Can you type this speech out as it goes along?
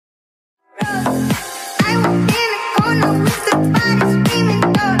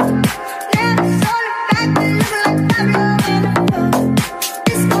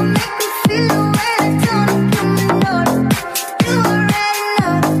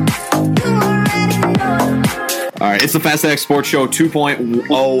All right, it's the Fast X Sports Show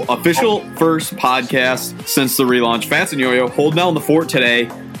 2.0, official first podcast since the relaunch. Fats and Yo-Yo holding down the fort today.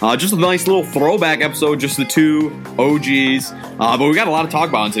 Just a nice little throwback episode, just the two OGs. But we got a lot to talk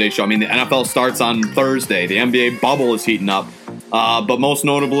about on today's show. I mean, the NFL starts on Thursday. The NBA bubble is heating up. But most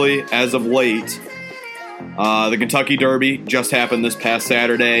notably, as of late, the Kentucky Derby just happened this past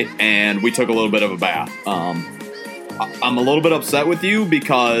Saturday, and we took a little bit of a bath. I'm a little bit upset with you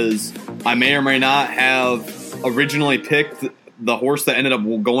because I may or may not have originally picked the horse that ended up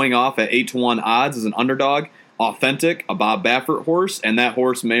going off at 8-1 odds as an underdog, Authentic, a Bob Baffert horse, and that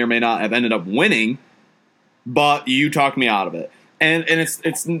horse may or may not have ended up winning, but you talked me out of it. And it's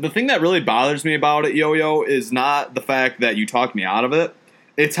the thing that really bothers me about it, Yo-Yo, is not the fact that you talked me out of it.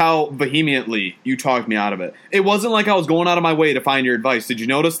 It's how vehemently you talked me out of it. It wasn't like I was going out of my way to find your advice. Did you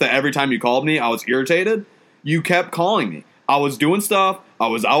notice that every time you called me, I was irritated? You kept calling me. I was doing stuff. I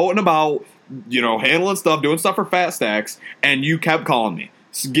was out and about, handling stuff, doing stuff for Fat Stacks, and you kept calling me.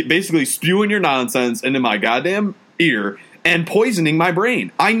 Basically spewing your nonsense into my goddamn ear and poisoning my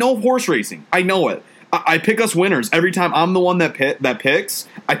brain. I know horse racing. I know it. I pick us winners. Every time I'm the one that picks,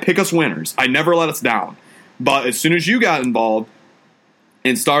 I pick us winners. I never let us down. But as soon as you got involved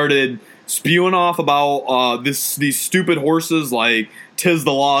and started spewing off about these stupid horses like Tiz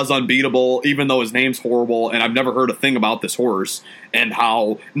the Law is unbeatable, even though his name's horrible, and I've never heard a thing about this horse, and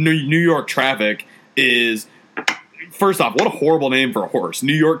how New York Traffic is, first off, what a horrible name for a horse.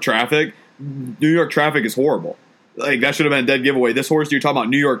 New York Traffic is horrible. Like, that should have been a dead giveaway. This horse, you're talking about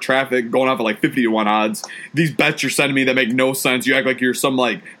New York Traffic going off at like 50-1 odds. These bets you're sending me that make no sense. You act like you're some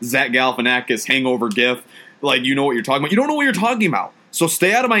like Zach Galifianakis hangover gif. Like, you know what you're talking about. You don't know what you're talking about. So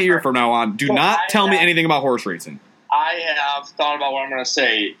stay out of my ear from now on. Do not tell me anything about horse racing. I have thought about what I'm going to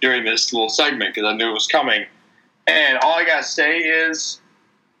say during this little segment because I knew it was coming. And all I got to say is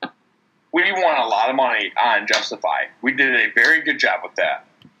we won a lot of money on Justify. We did a very good job with that.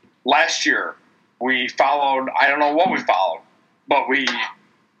 Last year, we followed, I don't know what we followed, but we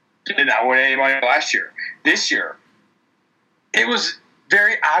did not win any money last year. This year, it was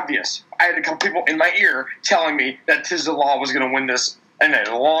very obvious. I had a couple people in my ear telling me that Tiz the Law was going to win this in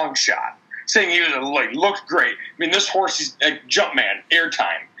a long shot, saying he was looked great. I mean, this horse is like Jumpman,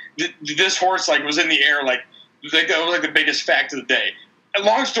 airtime. This horse was in the air that was the biggest fact of the day. And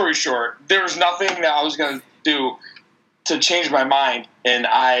long story short, there was nothing that I was going to do to change my mind, and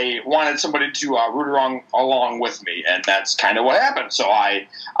I wanted somebody to root along with me, and that's kind of what happened. So I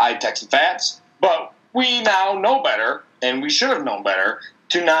texted Fats, but we now know better, and we should have known better,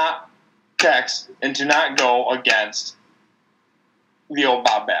 to not text and to not go against the old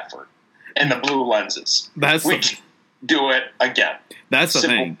Bob Baffert and the blue lenses. Do it again. That's the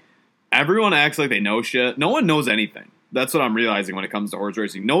thing. Everyone acts like they know shit. No one knows anything. That's what I'm realizing when it comes to horse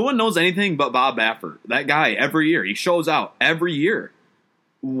racing. No one knows anything but Bob Baffert. That guy, every year. He shows out every year.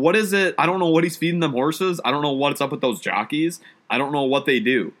 What is it? I don't know what he's feeding them horses. I don't know what's up with those jockeys. I don't know what they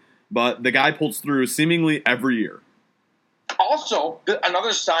do. But the guy pulls through seemingly every year. Also,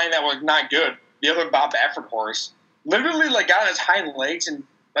 another sign that was not good, the other Bob Baffert horse literally got on his hind legs and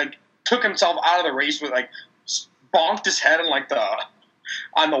took himself out of the race with bonked his head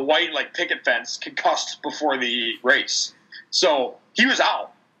on the white picket fence, concussed before the race. So he was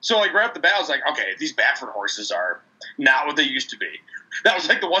out. So right off the bat, I was like, okay, these Baffert horses are not what they used to be. That was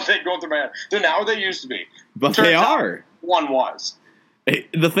the one thing going through my head. They're not what they used to be. But they are. One was.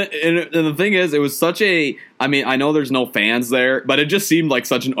 The thing is, it was such a. I mean, I know there's no fans there, but it just seemed like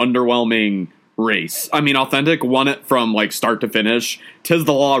such an underwhelming race. I mean, Authentic won it from start to finish. Tiz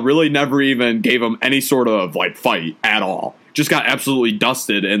the Law really never even gave him any sort of fight at all. Just got absolutely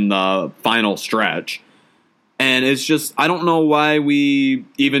dusted in the final stretch. And it's just, I don't know why we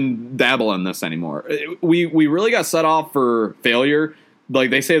even dabble in this anymore. We really got set off for failure.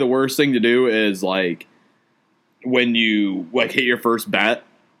 They say the worst thing to do is when you hit your first bet,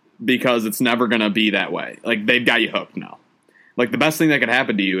 because it's never going to be that way. They've got you hooked now. The best thing that could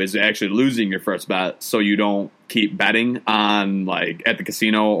happen to you is actually losing your first bet, so you don't keep betting on at the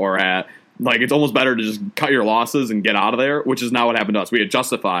casino or at it's almost better to just cut your losses and get out of there, which is not what happened to us. We had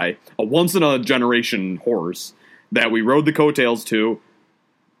Justify, a once in a generation horse that we rode the coattails to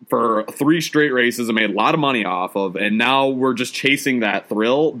for 3 straight races and made a lot of money off of, and now we're just chasing that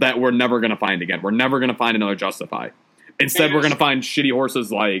thrill that we're never going to find again. We're never going to find another Justify. Instead, we're going to find shitty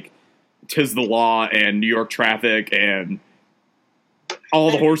horses like Tiz the Law and New York Traffic and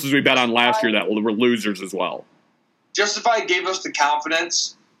all the horses we bet on last year that were losers as well. Justify gave us the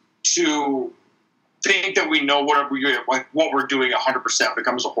confidence to think that we know what we're doing 100% when it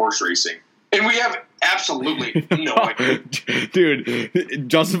comes to horse racing. And we have absolutely no idea. Dude,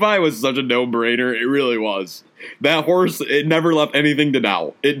 Justify was such a no-brainer. It really was. That horse, it never left anything to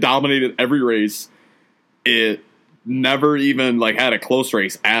doubt. It dominated every race. It never even had a close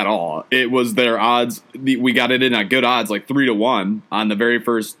race at all. It was their odds. We got it in at good odds, 3-1 on the very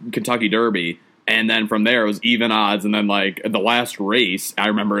first Kentucky Derby. And then from there, it was even odds. And then, the last race, I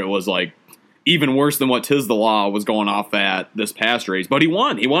remember it was, even worse than what Tiz the Law was going off at this past race. But he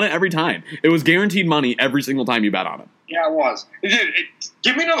won. He won it every time. It was guaranteed money every single time you bet on him. Yeah, it was. Dude,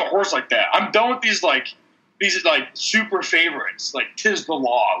 give me another horse like that. I'm done with these super favorites, Tiz the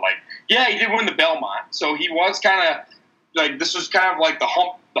Law. Yeah, he did win the Belmont, so he was kind of, this was kind of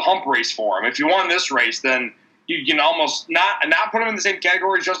the hump race for him. If you won this race, then you can almost not put him in the same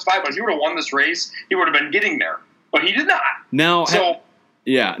category as Justified, but if he would have won this race, he would have been getting there. But he did not. Now,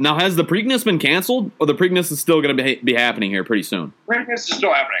 now has the Preakness been canceled, or the Preakness is still going to be happening here pretty soon? Preakness is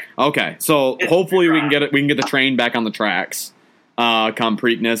still happening. Okay, so hopefully we can get it. We can get the train back on the tracks come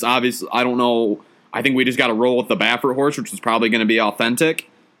Preakness. Obviously, I don't know. I think we just got to roll with the Baffert horse, which is probably going to be authentic.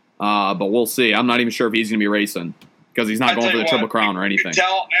 But we'll see. I'm not even sure if he's going to be racing because he's not going for the Triple Crown or anything.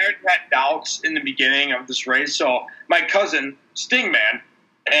 I had doubts in the beginning of this race. So my cousin, Stingman,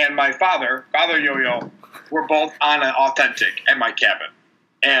 and my Father Yo-Yo, were both on an authentic at my cabin.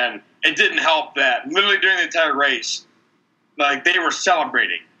 And it didn't help that literally during the entire race, they were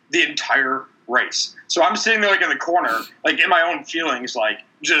celebrating the entire race. So I'm sitting there in the corner, in my own feelings,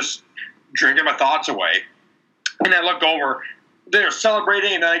 just drinking my thoughts away. And I look over, they're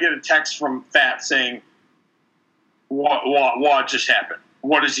celebrating, and then I get a text from Fat saying, what just happened?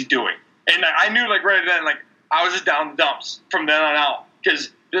 What is he doing? And I knew right then, I was just down the dumps from then on out because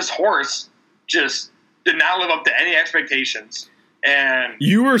this horse just did not live up to any expectations. And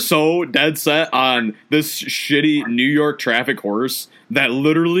you were so dead set on this shitty New York traffic horse that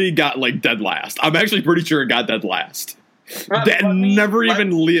literally got dead last. I'm actually pretty sure it got dead last. That never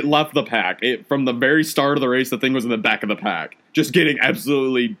even left the pack. From the very start of the race, the thing was in the back of the pack, just getting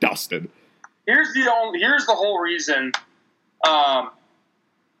absolutely dusted. Here's the whole reason.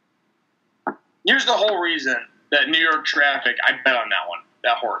 Here's the whole reason that New York traffic. I bet on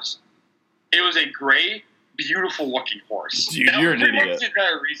that horse. It was a gray, beautiful looking horse. Dude, you're an idiot. That's the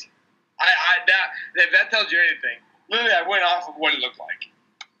entire reason. That tells you anything. Literally, I went off of what it looked like.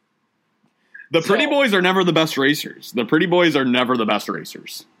 The Pretty Boys are never the best racers. You're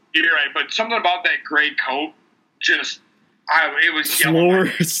right, but something about that gray coat it was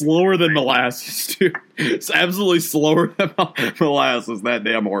slower than molasses, dude. It's absolutely slower than molasses. That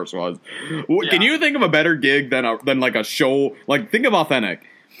damn horse was. Yeah. Can you think of a better gig than a show? Think of Authentic.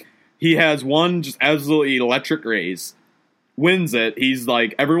 He has one just absolutely electric race, wins it. He's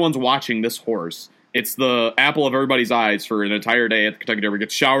everyone's watching this horse. It's the apple of everybody's eyes for an entire day at the Kentucky Derby.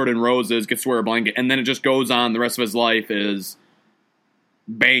 Gets showered in roses, gets to wear a blanket, and then it just goes on. The rest of his life is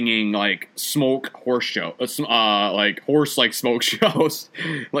banging smoke horse show, horse smoke shows.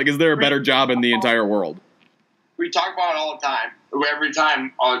 Is there a better job in the entire world? We talk about it all the time, every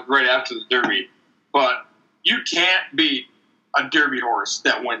time right after the Derby. But you can't beat a Derby horse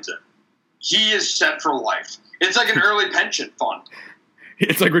that wins it. He is set for life. It's like an early pension fund.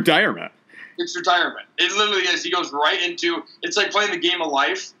 It's like retirement. It's retirement. It literally is. He goes right into – it's like playing the game of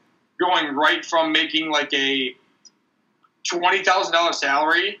life, going right from making a $20,000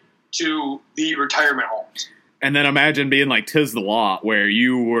 salary to the retirement homes. And then imagine being Tiz the Law, where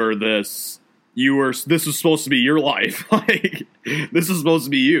this was supposed to be your life. This is supposed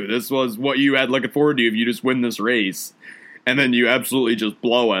to be you. This was what you had looking forward to if you just win this race. And then you absolutely just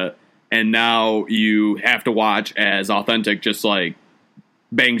blow it. And now you have to watch as Authentic just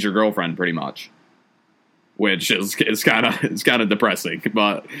bangs your girlfriend pretty much, which is kind of depressing.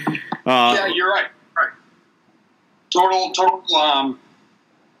 But yeah, you're right. Total.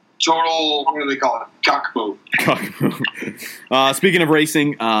 What do they call it? Cockaboo. Speaking of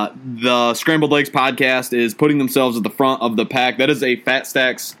racing, the Scrambled Legs podcast is putting themselves at the front of the pack. That is a Fat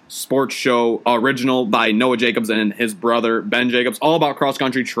Stacks sports show original by Noah Jacobs and his brother Ben Jacobs, all about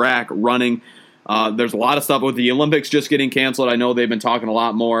cross-country track running. There's a lot of stuff with the Olympics just getting canceled. I know they've been talking a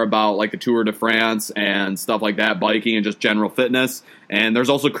lot more about the Tour de France and stuff like that, biking and just general fitness. And there's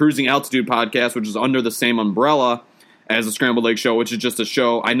also Cruising Altitude podcast, which is under the same umbrella as the Scrambled Egg Show, which is just a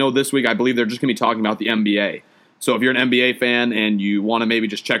show. I know this week, I believe they're just going to be talking about the NBA. So if you're an NBA fan and you want to maybe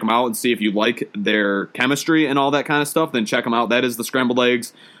just check them out and see if you like their chemistry and all that kind of stuff, then check them out. That is the Scrambled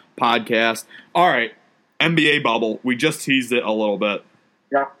Eggs podcast. All right, NBA bubble. We just teased it a little bit.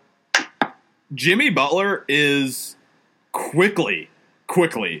 Yeah. Jimmy Butler is quickly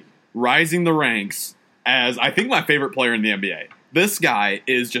rising the ranks as, I think, my favorite player in the NBA. This guy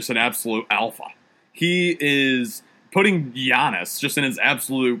is just an absolute alpha. He is putting Giannis just in his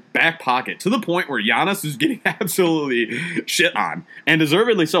absolute back pocket to the point where Giannis is getting absolutely shit on, and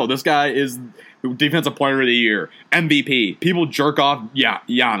deservedly so. This guy is Defensive Player of the Year, MVP. People jerk off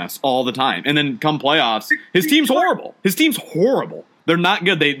Giannis all the time, and then come playoffs, his team's horrible. They're not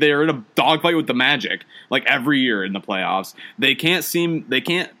good. They're in a dogfight with the Magic like every year in the playoffs. They can't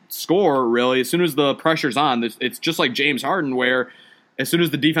score really. As soon as the pressure's on, it's just like James Harden, where as soon as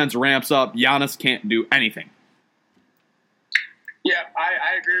the defense ramps up, Giannis can't do anything. Yeah,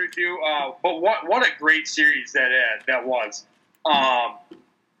 I agree with you. But what a great series that was. Like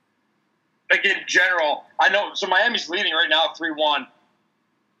in general, I know. So Miami's leading right now 3-1.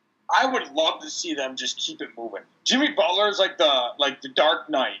 I would love to see them just keep it moving. Jimmy Butler is like the Dark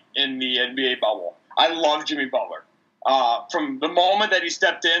Knight in the NBA bubble. I love Jimmy Butler. From the moment that he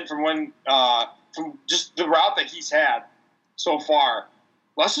stepped in, from just the route that he's had so far,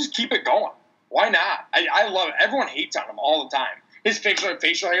 let's just keep it going. Why not? I love it. Everyone hates on him all the time. His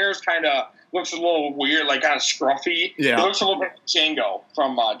facial hair is kind of looks a little weird, like kind of scruffy. Yeah. It looks a little bit like Django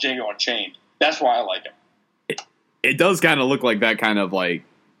from Django Unchained. That's why I like him. It does kind of look like that kind of like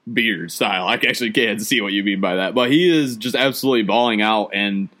beard style. I actually can't see what you mean by that, but he is just absolutely balling out,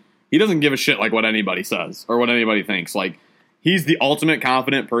 and he doesn't give a shit like what anybody says or what anybody thinks. Like, he's the ultimate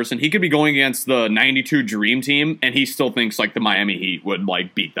confident person. He could be going against the 92 Dream Team, and he still thinks like the Miami Heat would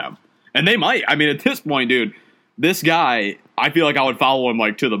like beat them, and they might. I mean, at this point, dude, this guy, I feel like I would follow him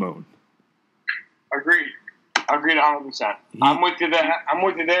like to the moon. Agreed 100%. I'm with you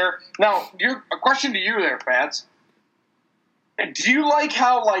there. Now, a question to you there, Fats. Do you like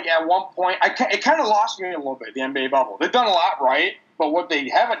how, like, at one point, it kind of lost me a little bit, the NBA bubble. They've done a lot right, but what they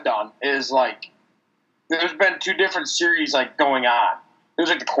haven't done is, like, there's been two different series, like, going on. There's,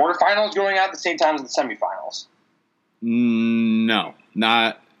 like, the quarterfinals going on at the same time as the semifinals. No,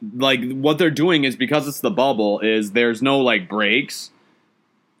 not. Like, what they're doing is, because it's the bubble, is there's no, like, breaks.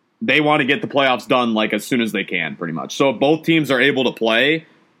 They want to get the playoffs done, like, as soon as they can, pretty much. So if both teams are able to play,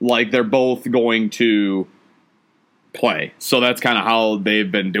 like, they're both going to play. So that's kind of how they've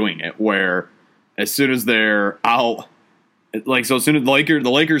been doing it, where as soon as they're out, like, so as soon as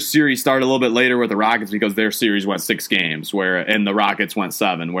the Lakers series started a little bit later with the Rockets because their series went 6 games, and the Rockets went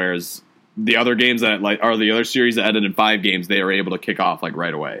 7, whereas the other games that the other series that ended in 5 games, they were able to kick off like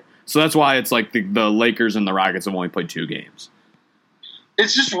right away. So that's why it's like the Lakers and the Rockets have only played 2 games.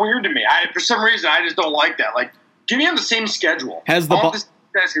 It's just weird to me. For some reason, I just don't like that. Like, give me on the same schedule. I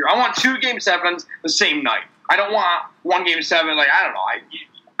want 2 Game 7s the same night. I don't want 1 Game 7. Like, I don't know.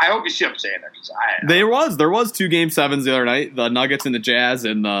 I hope you see what I'm saying there. There was 2 Game 7s the other night. The Nuggets and the Jazz,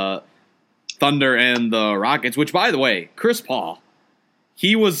 and the Thunder and the Rockets. Which, by the way, Chris Paul,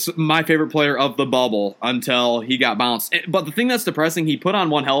 he was my favorite player of the bubble until he got bounced. But the thing that's depressing, he put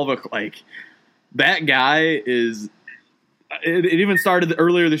on one hell of a that guy is. It even started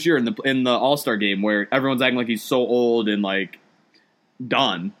earlier this year in the All-Star game, where everyone's acting like he's so old and like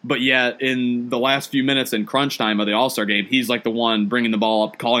done, but yet in the last few minutes in crunch time of the All-Star game, he's like the one bringing the ball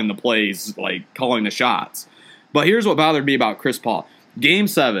up, calling the plays, like calling the shots. But here's what bothered me about Chris Paul. Game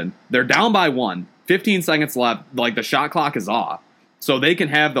 7, they're down by 1, 15 seconds left, like the shot clock is off, so they can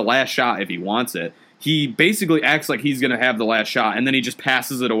have the last shot if he wants it. He basically acts like he's going to have the last shot, and then he just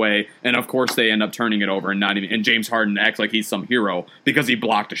passes it away, and of course they end up turning it over, and James Harden acts like he's some hero because he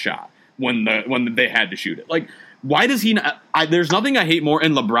blocked a shot when they had to shoot it. Like, why does he not? There's nothing I hate more,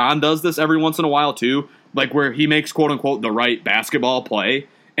 and LeBron does this every once in a while too, like where he makes quote-unquote the right basketball play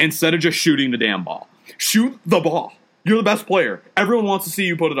instead of just shooting the damn ball. Shoot the ball. You're the best player. Everyone wants to see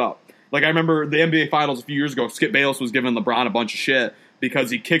you put it up. Like, I remember the NBA Finals a few years ago, Skip Bayless was giving LeBron a bunch of shit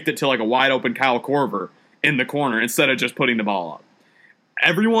because he kicked it to like a wide open Kyle Korver in the corner instead of just putting the ball up.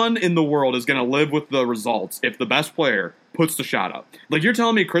 Everyone in the world is going to live with the results if the best player puts the shot up. Like, you're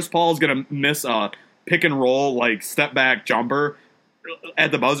telling me Chris Paul is going to miss a pick and roll, like step back jumper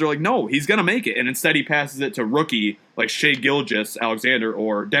at the buzzer? Like, no, he's going to make it. And instead he passes it to rookie like Shai Gilgeous-Alexander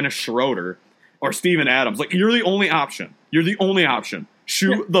or Dennis Schroeder or Steven Adams. Like, you're the only option.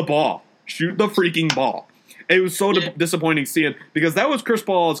 Shoot the ball. Shoot the freaking ball. It was so disappointing seeing, because that was Chris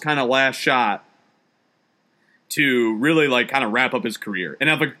Paul's kind of last shot to really like kind of wrap up his career and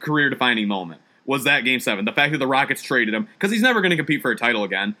have a career-defining moment, was that Game 7. The fact that the Rockets traded him, because he's never going to compete for a title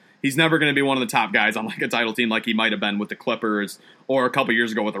again. He's never going to be one of the top guys on like a title team like he might have been with the Clippers or a couple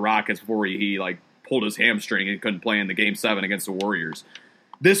years ago with the Rockets before he like pulled his hamstring and couldn't play in the Game 7 against the Warriors.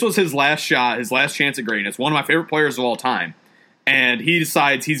 This was his last shot, his last chance at greatness. One of my favorite players of all time. And he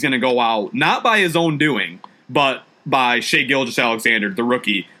decides he's going to go out, not by his own doing, but by Shai Gilgeous-Alexander, the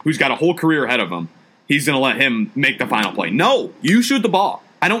rookie, who's got a whole career ahead of him. he's going to let him make the final play. No, you shoot the ball.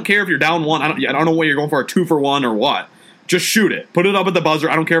 I don't care if you're down one. I don't know what you're going for, a 2-for-1 or what. Just shoot it. Put it up at the buzzer.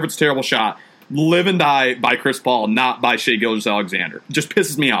 I don't care if it's a terrible shot. Live and die by Chris Paul, not by Shai Gilgeous-Alexander. It just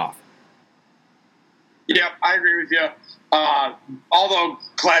pisses me off. Yeah, I agree with you. Although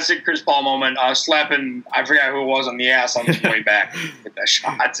classic Chris Paul moment, slapping, I forgot who it was on the ass on his way back with that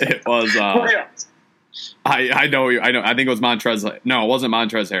shot. It was. I know. I think it was Montrezl. No, it wasn't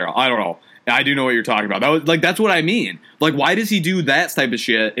Montrezl Harrell. I don't know. I do know what you're talking about. That's what I mean. Like, why does he do that type of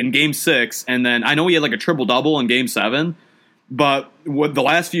shit in Game 6? And then I know he had like a triple double in Game 7, but with the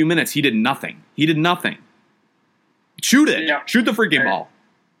last few minutes he did nothing. Shoot it. Yeah. Shoot the freaking ball.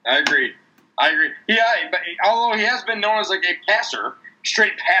 I agree. Yeah, but although he has been known as like a passer,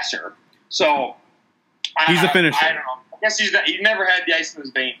 straight passer, so he's a finisher. I don't know. I guess he's never had the ice in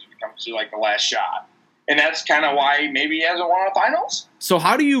his veins when it comes to like the last shot, and that's kind of why maybe he hasn't won the finals. So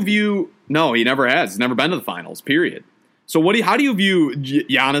how do you view? No, he never has. He's never been to the finals. Period. So how do you view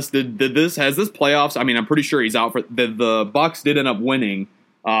Giannis? Has this playoffs? I mean, I'm pretty sure he's out for the Bucks. Did end up winning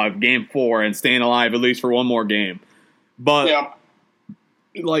Game 4 and staying alive at least for one more game, but. Yeah.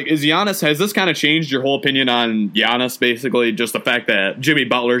 Like, has this kind of changed your whole opinion on Giannis, basically? Just the fact that Jimmy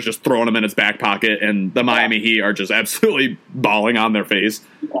Butler's just throwing him in his back pocket and the Miami Heat are just absolutely bawling on their face?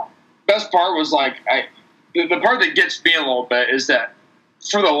 Yeah. Best part was, like, the part that gets me a little bit is that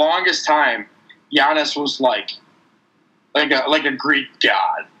for the longest time, Giannis was like a Greek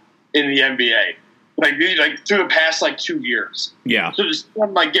god in the NBA. Like through the past, 2 years. Yeah. So just,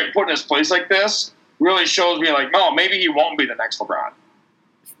 get put in his place like this really shows me, no, maybe he won't be the next LeBron.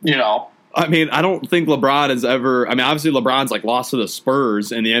 You know, I mean, I don't think LeBron has ever. I mean, obviously LeBron's lost to the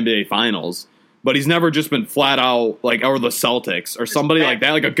Spurs in the NBA Finals, but he's never just been flat out or the Celtics or somebody like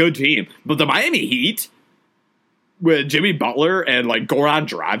that, a good team. But the Miami Heat with Jimmy Butler and Goran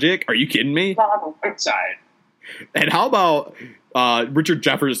Dragic, are you kidding me? Outside. And how about Richard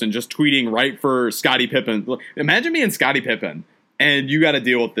Jefferson just tweeting right for Scottie Pippen? Imagine being Scottie Pippen and you got to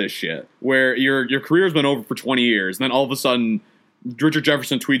deal with this shit where your career's been over for 20 years, and then all of a sudden. Richard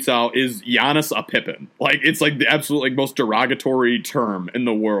Jefferson tweets out, "Is Giannis a Pippen?" It's the absolute most derogatory term in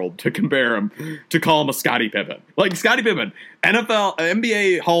the world to compare him, to call him a Scottie Pippen. Scottie Pippen,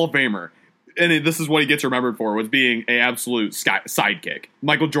 NBA Hall of Famer, and this is what he gets remembered for, was being an absolute sidekick.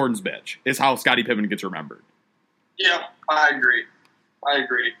 Michael Jordan's bitch is how Scottie Pippen gets remembered. Yeah, I agree.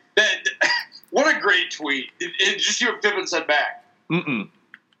 What a great tweet. Just see what Pippen said back.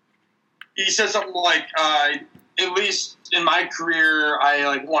 He said something like, at least in my career,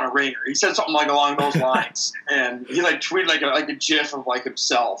 I won a ringer. He said something along those lines, and he tweeted a gif of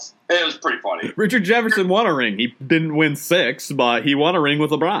himself. It was pretty funny. Richard Jefferson won a ring. He didn't win 6, but he won a ring with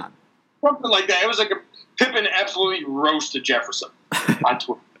LeBron. Something like that. It was Pippen absolutely roasted Jefferson on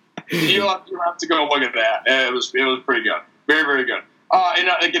Twitter. You have to go look at that. It was pretty good, very very good.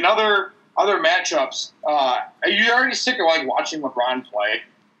 And in other matchups, are you already sick of watching LeBron play?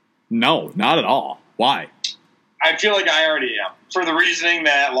 No, not at all. Why? I feel like I already am, for the reasoning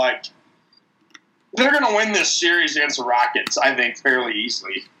that, they're going to win this series against the Rockets, I think, fairly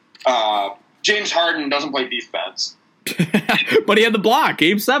easily. James Harden doesn't play defense. But he had the block.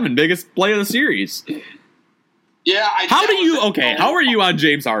 Game 7, biggest play of the series. Yeah. How are you on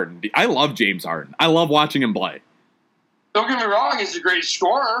James Harden? I love James Harden. I love watching him play. Don't get me wrong, he's a great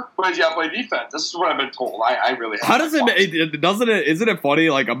scorer, but he's got to play defense. This is what I've been told. I really have. How does isn't it funny?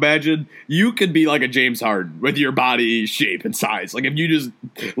 Imagine you could be like a James Harden with your body shape and size. If you just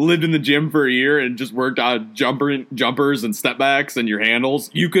lived in the gym for a year and just worked on jumpers and step backs and your handles,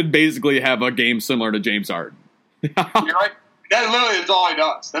 you could basically have a game similar to James Harden. You're right. That literally is all he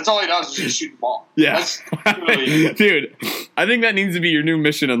does. That's all he does is just shoot the ball. Yeah. Dude, I think that needs to be your new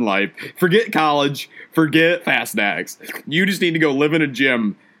mission in life. Forget college. Forget Fastnax. You just need to go live in a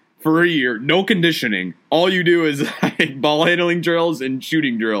gym for a year. No conditioning. All you do is ball handling drills and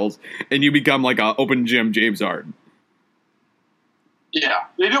shooting drills, and you become a open gym James Harden. Yeah.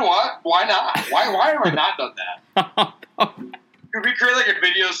 You know what? Why not? Why have I not done that? Could we create a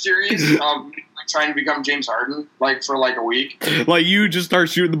video series of trying to become James Harden for a week? You just start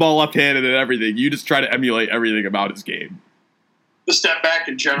shooting the ball left-handed and everything. You just try to emulate everything about his game. The step back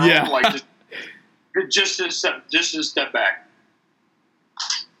in general, yeah. Just a step back.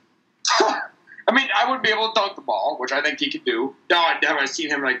 I mean, I wouldn't be able to dunk the ball, which I think he could do. Now, have I seen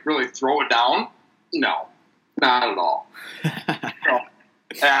him really throw it down? No, not at all. No.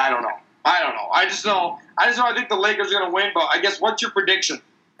 I don't know. I just know. I think the Lakers are going to win. But I guess what's your prediction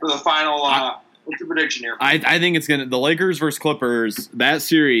for the final What's your prediction here? I think it's the Lakers versus Clippers. That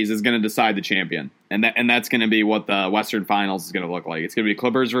series is gonna decide the champion, and that's gonna be what the Western Finals is gonna look like. It's gonna be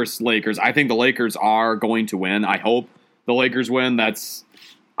Clippers versus Lakers. I think the Lakers are going to win. I hope the Lakers win.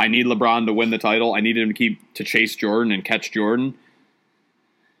 I need LeBron to win the title. I need him to chase Jordan and catch Jordan.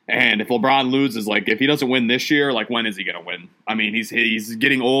 And if LeBron loses, like if he doesn't win this year, like when is he gonna win? I mean, he's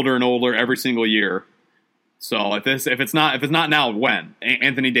getting older and older every single year. So if it's not now, when?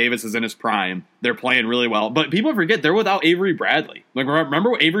 Anthony Davis is in his prime. They're playing really well. But people forget they're without Avery Bradley. Like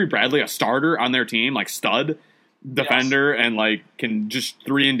remember Avery Bradley, a starter on their team, like stud defender, yes, and like can just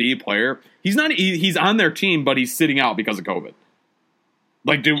 3-and-D player. He's on their team, but he's sitting out because of COVID.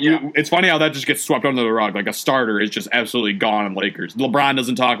 Like, it's funny how that just gets swept under the rug. Like a starter is just absolutely gone in Lakers. LeBron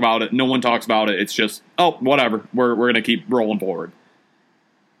doesn't talk about it. No one talks about it. It's just, oh, whatever. We're gonna keep rolling forward.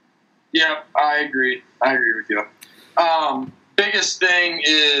 Yeah, I agree. I agree with you. Biggest thing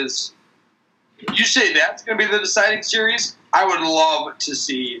is, you say that's going to be the deciding series. I would love to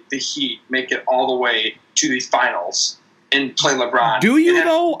see the Heat make it all the way to the finals and play LeBron. Do you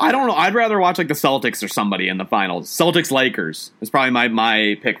though? I don't know. I'd rather watch like the Celtics or somebody in the finals. Celtics-Lakers is probably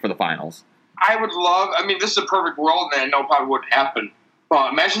my pick for the finals. I would love. I mean, this is a perfect world, and I know probably wouldn't happen.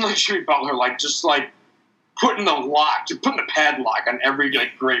 But imagine like Jimmy Butler, putting the padlock on every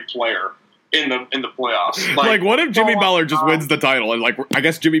great player in the playoffs. Like what if Jimmy Butler just wins the title? And I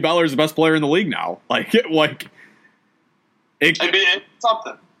guess Jimmy Butler is the best player in the league now. It's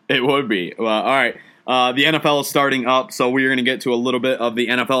something. It would be. Well, all right. The NFL is starting up, so we're going to get to a little bit of the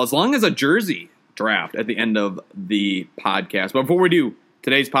NFL as long as a jersey draft at the end of the podcast. But before we do,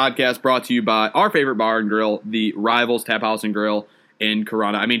 today's podcast brought to you by our favorite bar and grill, the Rivals Tap House and Grill in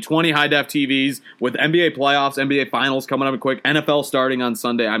Corona. I mean, 20 high-def TVs with NBA playoffs, NBA finals coming up quick, NFL starting on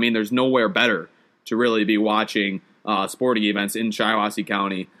Sunday. I mean, there's nowhere better to really be watching sporting events in Shiawassee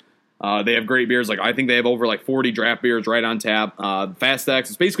County. They have great beers. I think they have over 40 draft beers right on tap. Fast Stacks,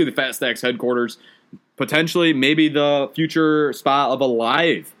 it's basically the Fast Stacks headquarters. Potentially, maybe the future spot of a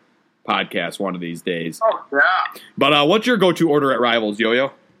live podcast one of these days. Oh, yeah. But what's your go-to order at Rivals,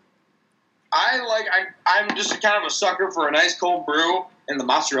 Yo-Yo? I'm just kind of a sucker for a nice cold brew and the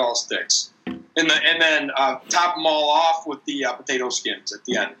mozzarella sticks, and then top them all off with the potato skins at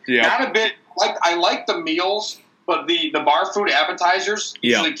the end. Yeah. Not a bit I like the meals, but the bar food appetizers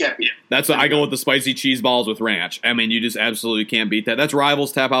usually can't beat it. That's what I go with, the spicy cheese balls with ranch. I mean, you just absolutely can't beat that. That's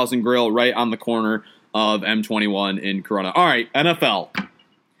Rivals Tap House and Grill right on the corner of M21 in Corona. All right, NFL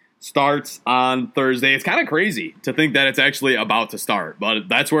starts on Thursday. It's kind of crazy to think that it's actually about to start, but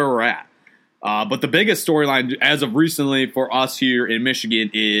that's where we're at. But the biggest storyline as of recently for us here in Michigan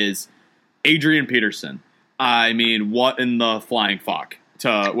is Adrian Peterson. I mean, what in the flying fuck?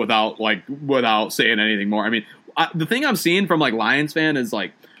 Without saying anything more. I mean, the thing I'm seeing from Lions fan is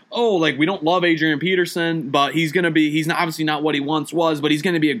we don't love Adrian Peterson, but he's obviously not what he once was, but he's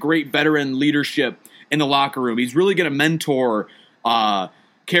going to be a great veteran leadership in the locker room. He's really going to mentor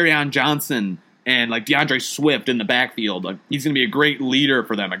Kerryon Johnson and DeAndre Swift in the backfield. He's going to be a great leader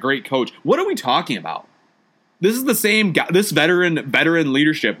for them, a great coach. What are we talking about? This is the same guy, this veteran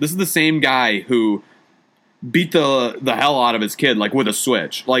leadership. This is the same guy who beat the hell out of his kid with a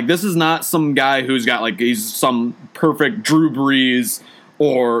switch. This is not some guy who's got he's some perfect Drew Brees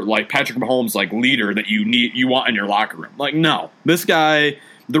or Patrick Mahomes leader that you want in your locker room. No. This guy,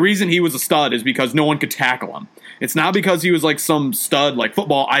 the reason he was a stud is because no one could tackle him. It's not because he was some stud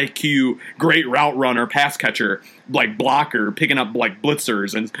football IQ, great route runner, pass catcher, blocker, picking up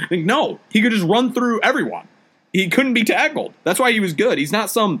blitzers, and no, he could just run through everyone. He couldn't be tackled. That's why he was good. He's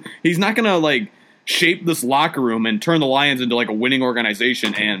not gonna shape this locker room and turn the Lions into a winning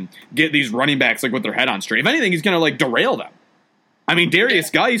organization and get these running backs with their head on straight. If anything, he's gonna derail them. I mean, Darius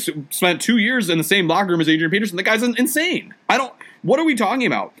Geis spent 2 years in the same locker room as Adrian Peterson. The guy's insane. What are we talking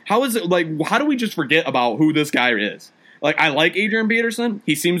about? How is it how do we just forget about who this guy is? I like Adrian Peterson.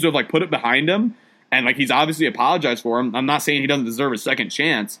 He seems to have put it behind him, and he's obviously apologized for him. I'm not saying he doesn't deserve a second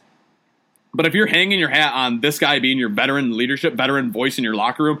chance. But if you're hanging your hat on this guy being your veteran leadership, veteran voice in your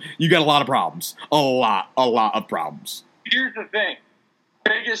locker room, you got a lot of problems. A lot of problems. Here's the thing.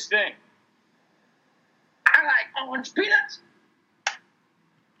 Biggest thing. I like orange peanuts.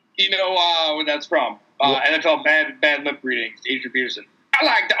 You know where that's from. NFL bad lip reading. Adrian Peterson. I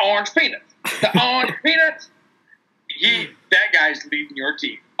like the orange peanuts. The orange peanuts. That guy's leading your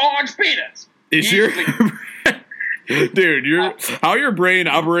team. Orange peanuts. Dude, how your brain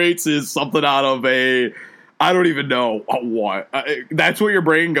operates is something out of I don't even know what. That's what your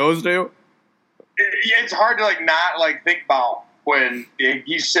brain goes to? It's hard to not think about when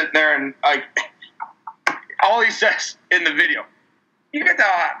he's sitting there and all he says in the video, you get the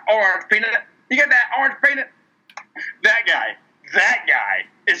orange peanut, You got that orange painted? That guy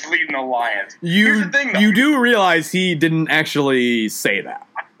is leading the Lions. Here's the thing, though. You do realize he didn't actually say that.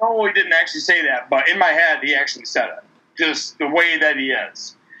 I know he didn't actually say that, but in my head, he actually said it. Just the way that he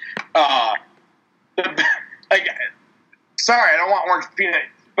is. Sorry, I don't want orange peanut.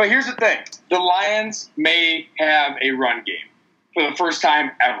 But here's the thing. The Lions may have a run game for the first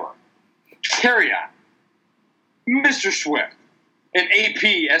time ever. Carry on. Mr. Swift, and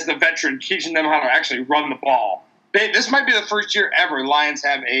AP as the veteran, teaching them how to actually run the ball. This might be the first year ever Lions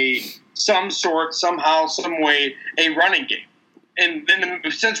have some sort, somehow, some way, a running game. And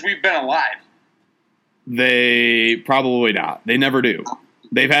since we've been alive. They probably not. They never do.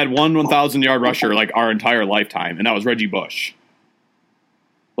 They've had one 1,000-yard rusher like our entire lifetime, and that was Reggie Bush.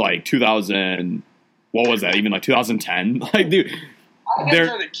 Like 2000, what was that? Even like 2010? Like, dude,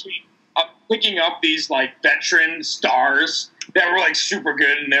 they're the key of picking up these like veteran stars that were like super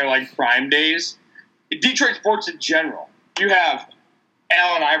good in their like prime days. In Detroit sports in general, you have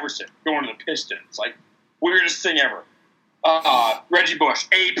Allen Iverson going to the Pistons, like weirdest thing ever. Reggie Bush,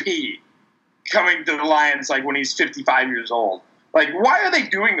 AP, coming to the Lions like when he's 55 years old. Like, why are they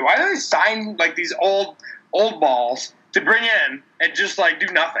doing that? Why do they sign like these old balls to bring in and just like do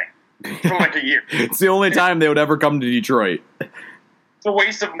nothing for like a year? It's the only time they would ever come to Detroit. It's a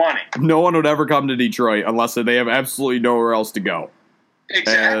waste of money. No one would ever come to Detroit unless they have absolutely nowhere else to go.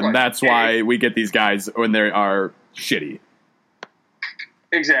 Exactly. And that's why we get these guys when they are shitty.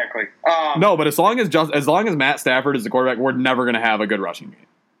 Exactly. No, but as long as Matt Stafford is the quarterback, we're never going to have a good rushing game.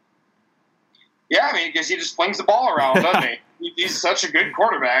 Yeah, I mean, because he just flings the ball around, doesn't he? He's such a good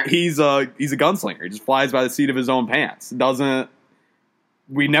quarterback. He's a gunslinger. He just flies by the seat of his own pants.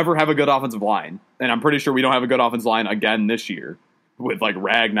 We never have a good offensive line, and I'm pretty sure we don't have a good offensive line again this year with like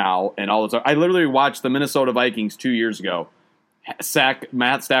Ragnow and all this. I literally watched the Minnesota Vikings 2 years ago sack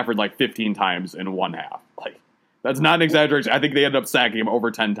Matt Stafford like 15 times in one half. Like, that's not an exaggeration. I think they ended up sacking him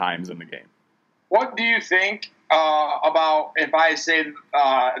over 10 times in the game. What do you think about if I say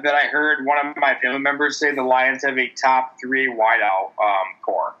that I heard one of my family members say the Lions have a top 3 wideout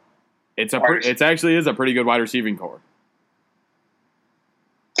core? It actually is a pretty good wide receiving core.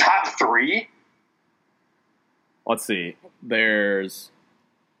 Top 3? Let's see. I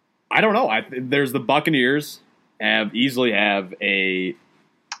don't know. There's the Buccaneers easily have a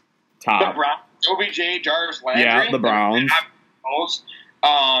top. The Browns, OBJ, Jarvis Landry. Yeah, the Browns.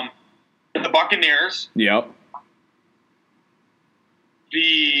 The Buccaneers. Yep.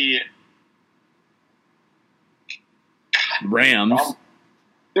 The Rams.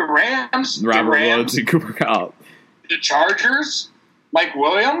 The Rams. Robert Woods and Cooper Kupp. The Chargers. Mike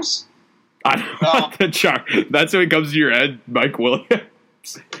Williams. That's when it comes to your head, Mike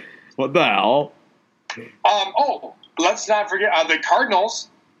Williams. What the hell? Let's not forget the Cardinals.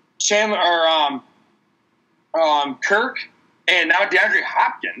 Chandler or Kirk, and now DeAndre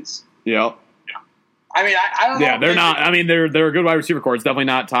Hopkins. Yep. I mean, I don't know. Yeah, they're not. I mean, they're a good wide receiver core. It's definitely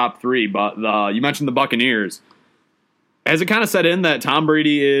not top 3. But you mentioned the Buccaneers. Has it kind of set in that Tom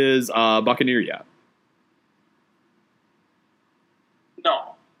Brady is a Buccaneer yet?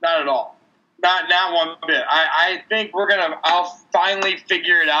 No, not at all. Not one bit. I think I'll finally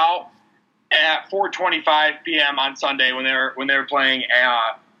figure it out at 4:25 p.m. on Sunday when they're playing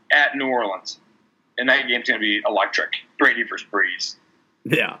at New Orleans, and that game's going to be electric. Brady versus Breeze.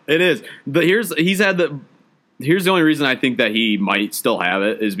 Yeah, it is. But here's the only reason I think that he might still have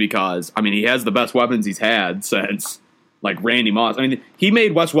it is because he has the best weapons he's had since like Randy Moss. I mean, he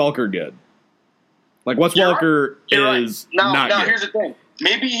made Wes Welker good. Like Wes Welker is not good. Now here's the thing.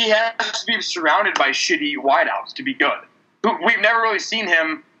 Maybe he has to be surrounded by shitty wideouts to be good. We've never really seen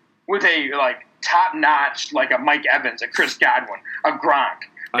him with a like top notch like a Mike Evans, a Chris Godwin, a Gronk.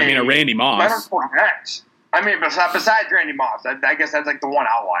 A Randy Moss. Besides Randy Moss, I guess that's like the one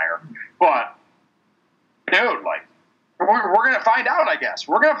outlier. But dude, like we're gonna find out. I guess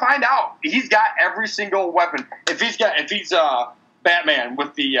we're gonna find out. He's got every single weapon. If he's Batman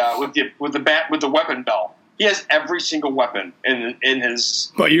with the weapon belt, he has every single weapon in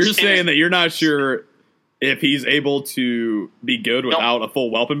his. But you're saying that you're not sure if he's able to be good without a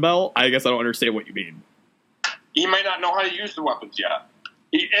full weapon belt. I guess I don't understand what you mean. He might not know how to use the weapons yet.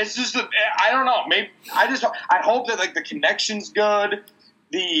 It's just I don't know. Maybe I hope that like the connection's good.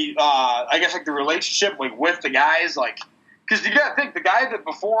 I guess like the relationship like with the guys like because you gotta think the guy that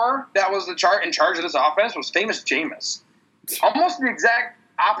before that was in charge of this offense was Famous Jameis. Almost the exact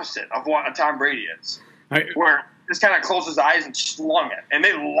opposite of what a Tom Brady is. Where just kind of closed his eyes and slung it, and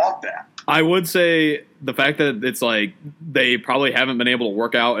they love that. I would say the fact that it's like they probably haven't been able to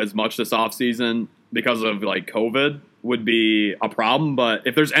work out as much this offseason because of like COVID would be a problem. But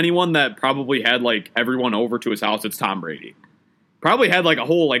if there's anyone that probably had like everyone over to his house, it's Tom Brady. Probably had like a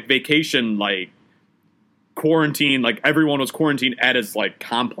whole like vacation, like quarantine, like everyone was quarantined at his like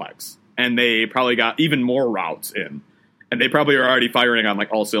complex, and they probably got even more routes in, and they probably are already firing on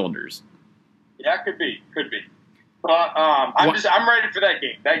like all cylinders. Yeah, could be. But I'm ready for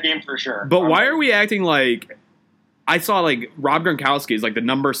that game for sure. But why are we acting like? I saw like Rob Gronkowski is like the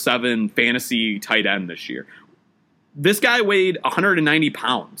number 7 fantasy tight end this year. This guy weighed 190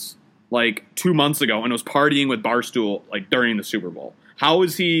 pounds like 2 months ago and was partying with Barstool like during the Super Bowl. How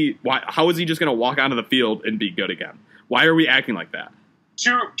is he just going to walk onto the field and be good again? Why are we acting like that?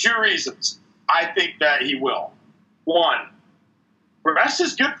 Two reasons. I think that he will. One, rest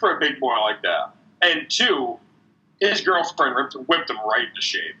is good for a big boy like that. And two, his girlfriend whipped him right into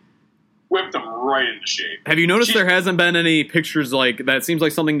shape. Have you noticed there hasn't been any pictures like that? Seems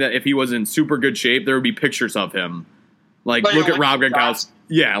like something that if he was in super good shape, there would be pictures of him. Like look at Rob Gronkowski.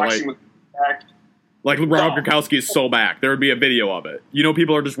 Yeah, like Rob Gronkowski is so back. There would be a video of it. You know,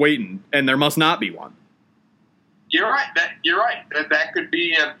 people are just waiting, and there must not be one. You're right. That could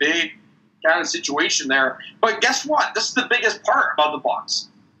be a big kind of situation there. But guess what? This is the biggest part about the Bucs.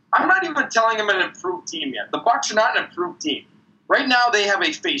 I'm not even telling them an improved team yet. The Bucs are not an improved team. Right now, they have a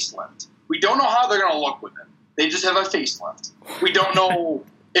facelift. We don't know how they're going to look with it. They just have a facelift. We don't know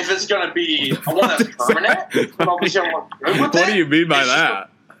if it's going to be one that's permanent. What do you mean by that?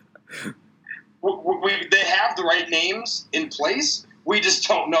 They have the right names in place. We just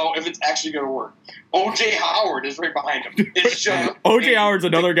don't know if it's actually going to work. O.J. Howard is right behind him. O.J. Howard's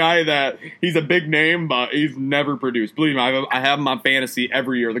another guy that he's a big name, but he's never produced. Believe me, I have him on fantasy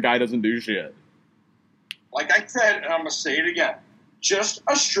every year. The guy doesn't do shit. Like I said, and I'm going to say it again, just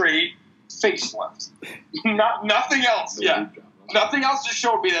a straight facelift. Nothing else. Yeah. Nothing else to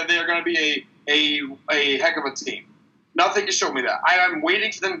show me that they're going to be a heck of a team. Nothing to show me that. I'm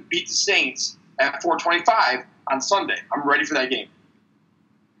waiting for them to beat the Saints at 4:25 on Sunday. I'm ready for that game.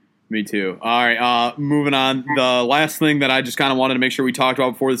 Me too. All right, moving on. The last thing that I just kind of wanted to make sure we talked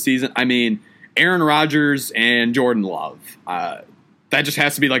about before the season, I mean, Aaron Rodgers and Jordan Love. That just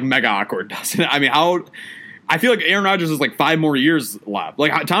has to be like mega awkward, doesn't it? I mean, I feel like Aaron Rodgers has like 5 more years left.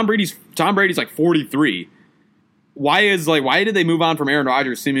 Like Tom Brady's like 43. Why did they move on from Aaron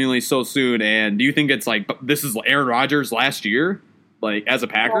Rodgers seemingly so soon? And do you think it's like this is Aaron Rodgers last year, like as a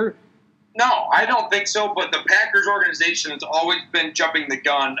Packer? No, I don't think so. But the Packers organization has always been jumping the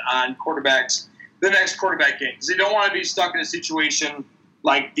gun on quarterbacks, the next quarterback game, because they don't want to be stuck in a situation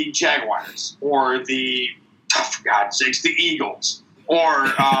like the Jaguars or for God's sakes, the Eagles or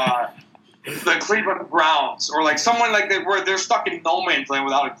the Cleveland Browns or like someone like that where they're stuck in no man's land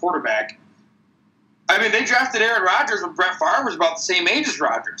without a quarterback. I mean, they drafted Aaron Rodgers when Brett Favre was about the same age as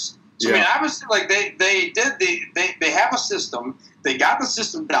Rodgers. So, yeah. I mean, obviously, like they have a system. They got the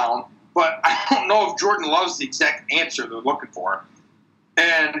system down, but I don't know if Jordan Love's the exact answer they're looking for.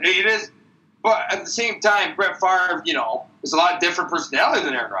 And it is, but at the same time, Brett Favre, is a lot different personality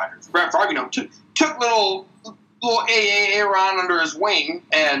than Aaron Rodgers. Brett Favre, took little Aaron under his wing,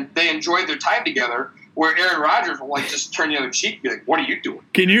 and they enjoyed their time together. Where Aaron Rodgers will like just turn the other cheek and be like, "What are you doing?"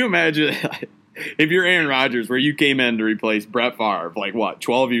 Can you imagine? If you're Aaron Rodgers, where you came in to replace Brett Favre,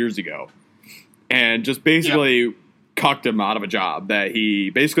 12 years ago, and just basically cucked him out of a job that he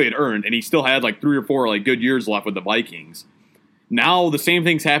basically had earned, and he still had 3 or 4 good years left with the Vikings. Now the same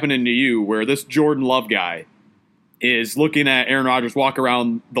thing's happening to you, where this Jordan Love guy is looking at Aaron Rodgers walk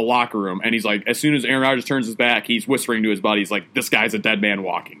around the locker room, and he's like, as soon as Aaron Rodgers turns his back, he's whispering to his buddies, this guy's a dead man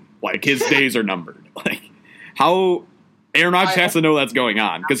walking. His days are numbered. How... Aaron Rodgers has to know that's going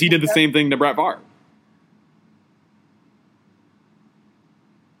on because he did the same thing to Brett Favre.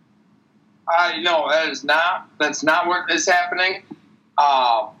 No, that's not what is happening.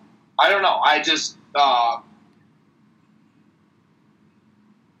 I don't know. I just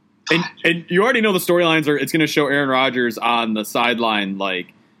and you already know the storylines are. It's going to show Aaron Rodgers on the sideline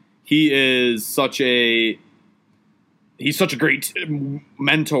he's such a great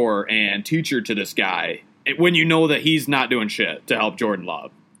mentor and teacher to this guy. When you know that he's not doing shit to help Jordan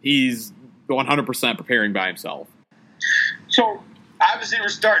Love. He's 100% preparing by himself. So, obviously, we're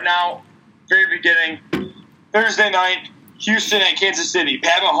starting out, very beginning, Thursday night, Houston at Kansas City.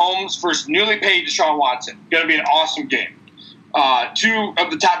 Pat Mahomes versus newly paid Deshaun Watson. Going to be an awesome game. 2 of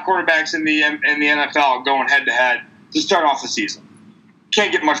the top quarterbacks in the NFL going head-to-head to start off the season.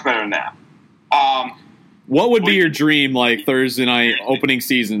 Can't get much better than that. What would be your dream, Thursday night, opening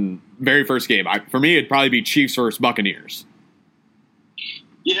season, very first game? For me, it'd probably be Chiefs versus Buccaneers.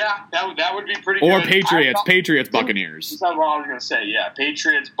 Yeah, that would be pretty Or good. Patriots, Buccaneers. That's not what I was going to say. Yeah,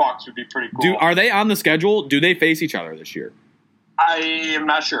 Patriots, Bucs would be pretty cool. Are they on the schedule? Do they face each other this year? I am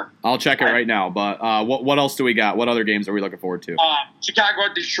not sure. I'll check it right now. But what else do we got? What other games are we looking forward to? Chicago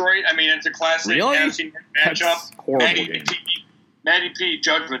at Detroit. I mean, it's a classic Really? NFC matchup. That's a horrible game. Matty P,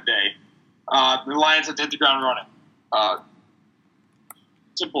 Judgment Day. The Lions have to hit the ground running.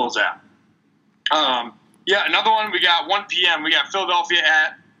 Simple as that. Yeah, another one. We got 1 p.m. We got Philadelphia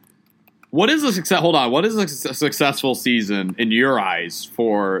at. What is a success? Hold on. What is a successful season in your eyes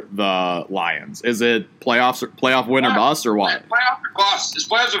for the Lions? Is it playoff win or bust, or what? Playoff or bust. It's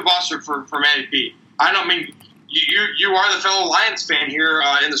playoffs or bust for Matty P. I don't mean you are the fellow Lions fan here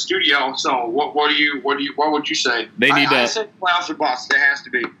in the studio. So what would you say? I say playoffs or bust. It has to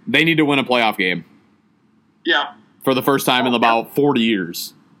be. They need to win a playoff game. Yeah. For the first time in about 40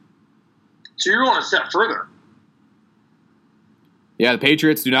 years. So you're going a step further. Yeah, the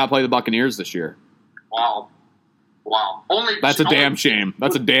Patriots do not play the Buccaneers this year. Wow. That's a damn shame.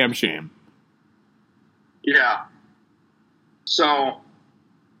 That's a damn shame. Yeah. So.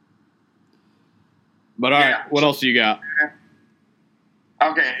 But all right, what else do you got?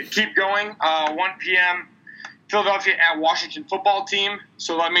 Okay, keep going. 1 p.m. Philadelphia at Washington football team.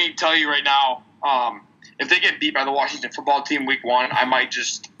 So let me tell you right now, if they get beat by the Washington football team week 1, I might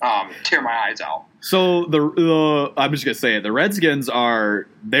just tear my eyes out. So I'm just gonna say it. The Redskins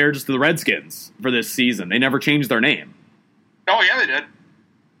they're just the Redskins for this season. They never changed their name. Oh yeah, they did.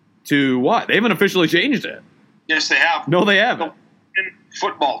 To what? They haven't officially changed it. Yes, they have. No, they haven't. The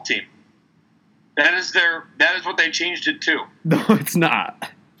football team. That is what they changed it to. No, it's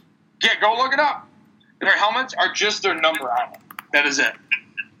not. Yeah, go look it up. Their helmets are just their number on them. That is it.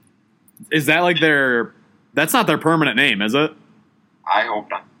 Is that like that's not their permanent name, is it? I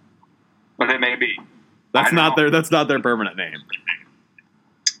hope not. But it may be. That's not their permanent name.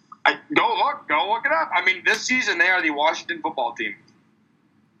 Go look it up. I mean, this season they are the Washington football team.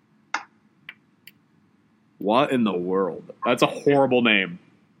 What in the world? That's a horrible name.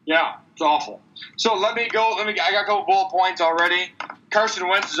 Yeah, it's awful. So let me go. I got a couple bullet points already. Carson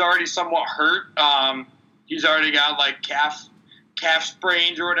Wentz is already somewhat hurt. He's already got like calf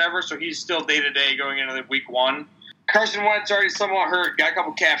sprains or whatever, so he's still day-to-day going into the week 1. Carson Wentz already somewhat hurt, got a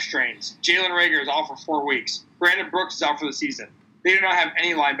couple calf strains. Jalen Reagor is out for 4 weeks. Brandon Brooks is out for the season. They do not have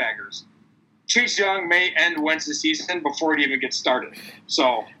any linebackers. Chase Young may end Wentz's season before it even gets started.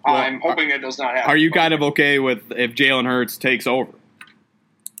 So I'm hoping it does not happen. Are you kind of okay with if Jalen Hurts takes over?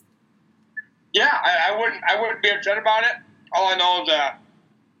 Yeah, I wouldn't be upset about it. All I know is that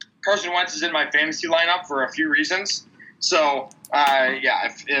Carson Wentz is in my fantasy lineup for a few reasons. So,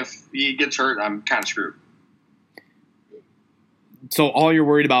 if he gets hurt, I'm kind of screwed. So all you're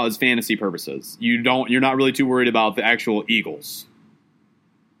worried about is fantasy purposes. You're not really too worried about the actual Eagles.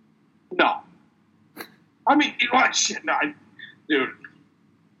 No. I mean, what shit? No, dude.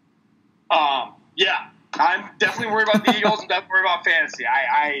 Yeah, I'm definitely worried about the Eagles. I'm definitely worried about fantasy.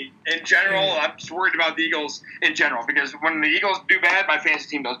 In general, I'm just worried about the Eagles in general because when the Eagles do bad, my fantasy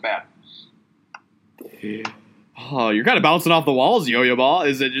team does bad. Oh, you're kind of bouncing off the walls, Yo-Yo Ball.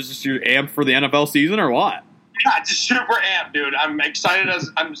 Is it just you're amped for the NFL season or what? Yeah, just super amped, dude. I'm excited.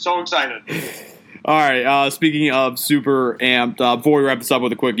 I'm so excited. All right. Speaking of super amped, before we wrap this up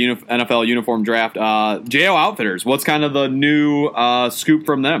with a quick NFL uniform draft, JO Outfitters. What's kind of the new scoop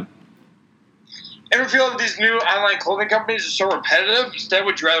from them? Ever feel that these new online clothing companies are so repetitive? Instead,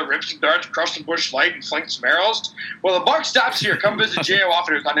 would you rather rip some darts, crush some Busch Light, and fling some arrows? Well, the buck stops here. Come visit JO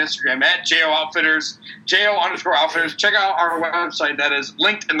Outfitters on Instagram at JO Outfitters, JO_Outfitters. Check out our website that is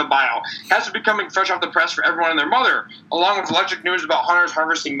linked in the bio. Has to be coming fresh off the press for everyone and their mother, along with electric news about hunters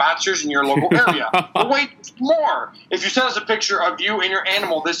harvesting monsters in your local area. But wait, more. If you send us a picture of you and your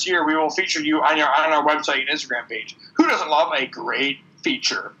animal this year, we will feature you on our website and Instagram page. Who doesn't love a great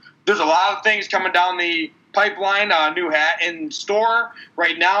feature? There's a lot of things coming down the pipeline. New hat in store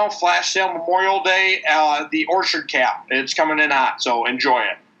right now. Flash sale Memorial Day. The Orchard cap. It's coming in hot, so enjoy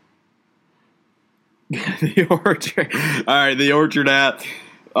it. The Orchard. All right, the Orchard hat.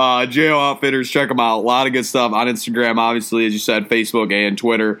 JO Outfitters. Check them out. A lot of good stuff on Instagram, obviously, as you said, Facebook and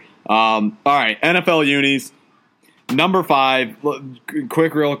Twitter. All right, NFL unis. Number 5.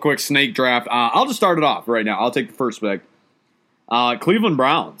 Real quick snake draft. I'll just start it off right now. I'll take the first pick. Cleveland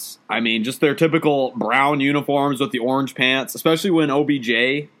Browns. I mean, just their typical brown uniforms with the orange pants, especially when OBJ,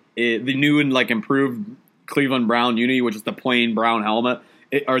 the new and improved Cleveland Brown uni, which is the plain brown helmet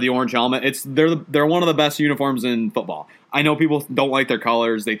or the orange helmet. They're one of the best uniforms in football. I know people don't like their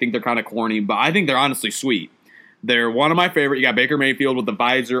colors; they think they're kind of corny, but I think they're honestly sweet. They're one of my favorite. You got Baker Mayfield with the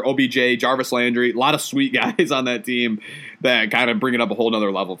visor, OBJ, Jarvis Landry, a lot of sweet guys on that team that kind of bring it up a whole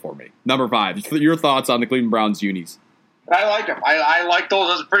nother level for me. Number 5, your thoughts on the Cleveland Browns unis? I like them. I like those.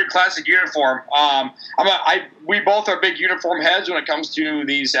 Those are a pretty classic uniform. We both are big uniform heads when it comes to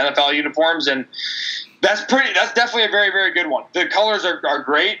these NFL uniforms, and that's definitely a very, very good one. The colors are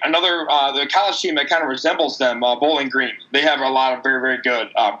great. Another the college team that kind of resembles them, Bowling Green. They have a lot of very, very good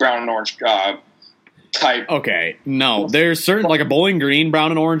brown and orange type. Okay, no, there's certain like a Bowling Green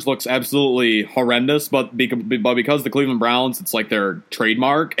brown and orange looks absolutely horrendous, but because the Cleveland Browns, it's like their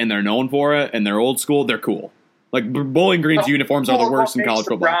trademark and they're known for it and they're old school, they're cool. Like Bowling Green's uniforms are the worst in college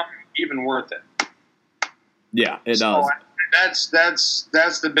football. Brown even worth it? Yeah, it does.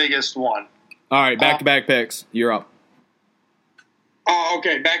 That's the biggest one. All right, back-to-back picks. You're up.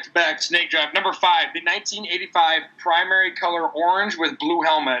 Okay, back-to-back snake draft. Number 5, the 1985 primary color orange with blue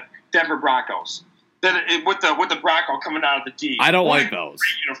helmet, Denver Broncos. With the Bronco coming out of the D. I don't like those.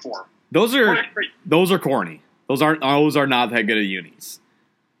 Great uniform. Those are corny. Those are not that good at unis.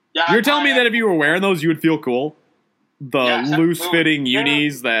 Yeah, You're telling me that if you were wearing those, you would feel cool? The loose-fitting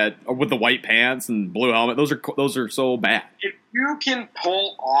unis that with the white pants and blue helmet, those are so bad. If you can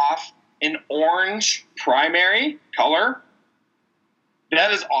pull off an orange primary color,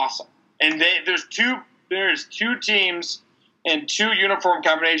 that is awesome. And there's two teams and 2 uniform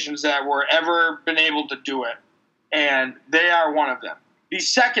combinations that were ever been able to do it, and they are one of them. The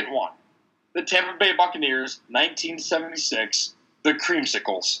second one, the Tampa Bay Buccaneers, 1976, the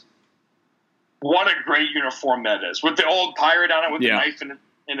Creamsicles. What a great uniform that is, with the old pirate on it with the knife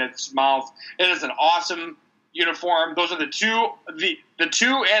in its mouth. It is an awesome uniform. Those are the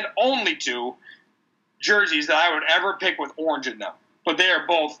two and only 2 jerseys that I would ever pick with orange in them. But they are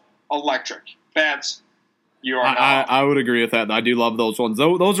both electric. Fans, you are I would agree with that. I do love those ones.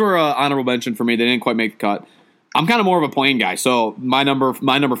 Those were honorable mention for me. They didn't quite make the cut. I'm kind of more of a plain guy. So my number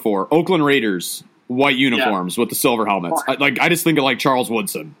 4, Oakland Raiders, white uniforms with the silver helmets. I just think of like Charles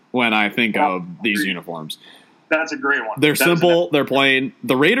Woodson when I think of these uniforms. That's a great one. They're simple. They're plain.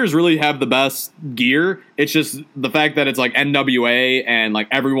 The Raiders really have the best gear. It's just the fact that it's like NWA and like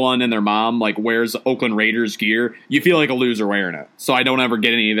everyone and their mom like wears Oakland Raiders gear. You feel like a loser wearing it. So I don't ever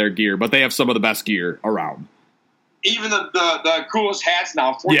get any of their gear, but they have some of the best gear around. Even the coolest hats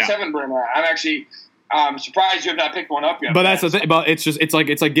now. 47 brand. I'm actually surprised you have not picked one up yet. But that's the thing. But it's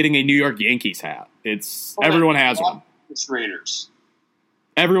like getting a New York Yankees hat. Everyone has one. It's Raiders.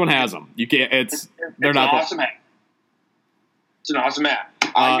 Everyone has them. You can't. They're not awesome hat. It's an awesome hat.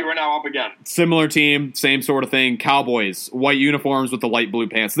 You are now up again. Similar team, same sort of thing. Cowboys, white uniforms with the light blue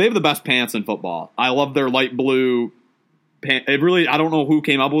pants. They have the best pants in football. I love their light blue pants. I don't know who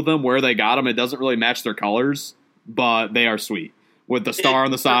came up with them, where they got them. It doesn't really match their colors, but they are sweet with the star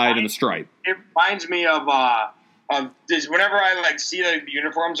on the side and the stripe. It reminds me of this. Whenever I see the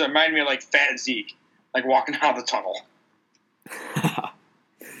uniforms, it reminds me of Fat Zeke, walking out of the tunnel.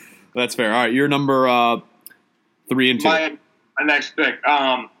 That's fair. All right, you're number 3 and 2. My next pick.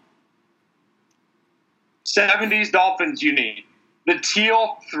 70s Dolphins uni. The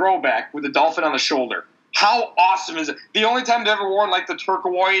teal throwback with the dolphin on the shoulder. How awesome is it? The only time they've ever worn the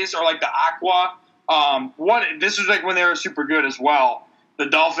turquoise or the aqua. This was when they were super good as well. The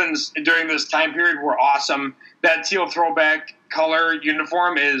Dolphins during this time period were awesome. That teal throwback color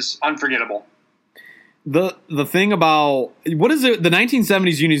uniform is unforgettable. The thing about what is it? The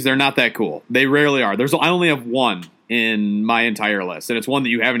 1970s unis, they're not that cool. They rarely are. I only have one in my entire list, and it's one that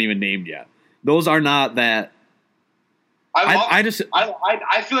you haven't even named yet. Those are not that. I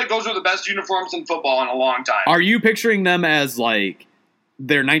feel like those are the best uniforms in football in a long time. Are you picturing them as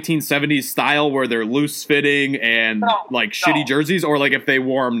their 1970s style where they're loose fitting and shitty jerseys, or if they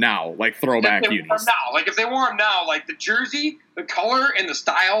wore them now, throwback unis? If they wore them now, the jersey, the color and the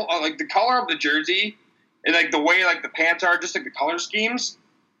style, the color of the jersey, and the way the pants are, just the color schemes,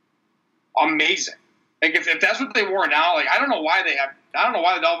 amazing. If that's what they wore now, I don't know why the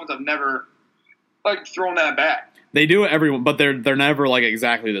Dolphins have never thrown that back. They do it everyone, but they're never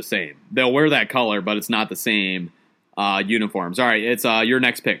exactly the same. They'll wear that color, but it's not the same uniforms. All right, it's your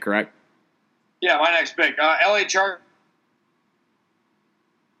next pick, correct? Yeah, my next pick. LA Chargers.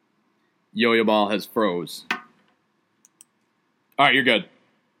 Yo-Yo Ball has froze. All right, you're good.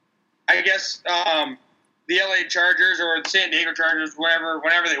 I guess the LA Chargers or the San Diego Chargers,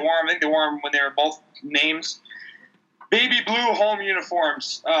 whenever they wore them, I think they wore them when they were both names. Baby blue home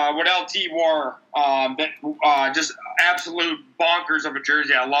uniforms, what LT wore, just absolute bonkers of a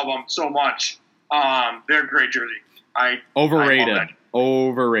jersey. I love them so much. They're a great jersey. Overrated.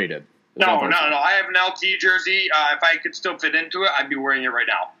 Overrated. No. I have an LT jersey. If I could still fit into it, I'd be wearing it right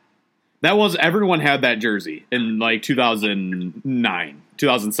now. That was everyone had that jersey in like 2009,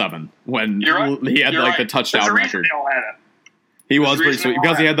 2007 when You're right. he had You're like right. the touchdown There's a reason record. they all had it. He was There's a pretty reason sweet they all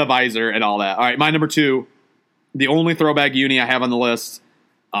because he had had the visor and all that. All right, my number 2, the only throwback uni I have on the list,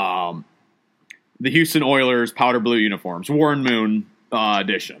 the Houston Oilers powder blue uniforms, Warren Moon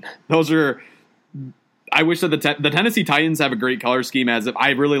edition. Those are. I wish that the Tennessee Titans have a great color scheme. As if I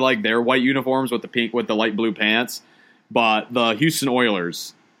really like their white uniforms with the pink with the light blue pants, but the Houston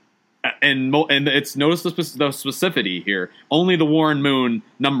Oilers. And it's notice the specificity here. Only the Warren Moon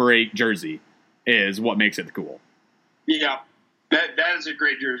number 8 jersey is what makes it cool. Yeah, that is a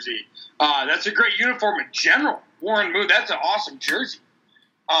great jersey. That's a great uniform in general. Warren Moon, that's an awesome jersey.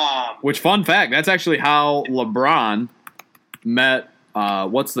 Which, fun fact, that's actually how LeBron met.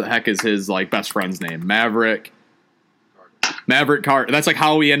 What's the heck is his like best friend's name? Maverick Carter. That's like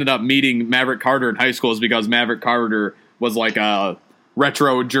how he ended up meeting Maverick Carter in high school, is because Maverick Carter was like a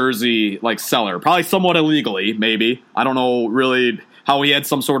retro jersey like seller, probably somewhat illegally, maybe. I don't know really how he had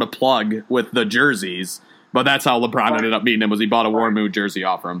some sort of plug with the jerseys, but that's how LeBron ended up meeting him, was he bought a Warren Moon jersey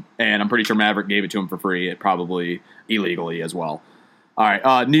off him, and I'm pretty sure Maverick gave it to him for free, probably illegally as well. All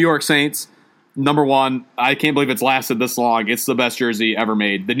right, New York Saints, number 1. I can't believe it's lasted this long. It's the best jersey ever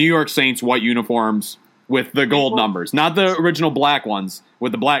made. The New York Saints white uniforms with the gold numbers, not the original black ones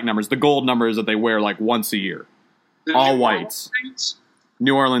with the black numbers, the gold numbers that they wear like once a year. All whites.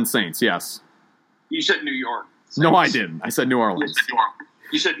 New Orleans Saints, yes. You said New York Saints. No, I didn't. I said New Orleans.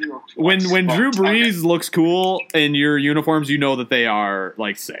 You said New York. When Drew Brees Okay. looks cool in your uniforms, you know that they are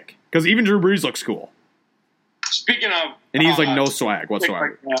like sick. Because even Drew Brees looks cool, Speaking of, and he's like no swag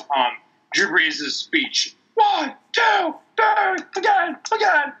whatsoever. Drew Brees' speech. 1, 2, 3, again.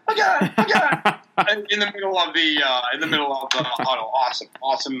 in the middle of the huddle.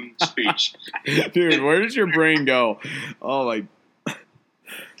 Awesome speech. Dude, where does your brain go? Oh my!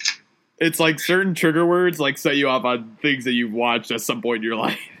 It's like certain trigger words like set you off on things that you've watched at some point in your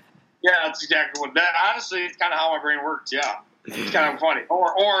life. Yeah, that's exactly what. Honestly, it's kind of how my brain works. Yeah, it's kind of funny.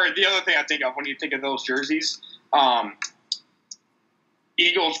 Or the other thing I think of when you think of those jerseys,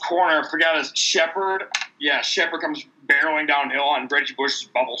 Eagles corner. I forgot his Shepard. Yeah, Shepard comes barreling downhill on Reggie Bush's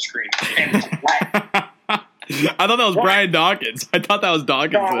bubble screen. And it's black. I thought that was Brian Dawkins. I thought that was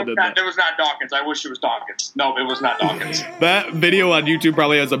Dawkins. No, that did that. it was not Dawkins. I wish it was Dawkins. No, it was not Dawkins. That video on YouTube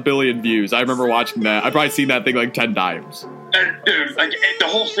probably has 1 billion views. I remember watching that. I've probably seen that thing like 10 times. Dude, like the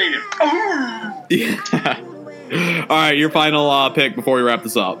whole stadium. Yeah. All right, your final pick before we wrap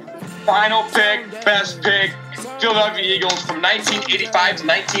this up. Final pick, best pick, Philadelphia Eagles from 1985 to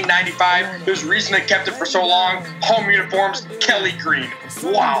 1995. There's a reason they kept it for so long. Home uniforms, Kelly Green.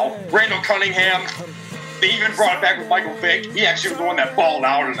 Wow. Randall Cunningham. They even brought it back with Michael Vick. He actually was the one that balled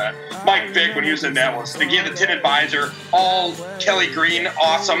out in that. Mike Vick, when he was in Dallas. They gave the tinted visor, all Kelly Green,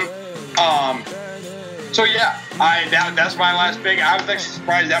 awesome. So yeah, that's my last pick. I was actually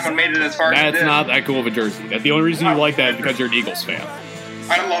surprised that one made it as far as it did. That's not that cool of a jersey. The only reason you like that is because you're an Eagles fan.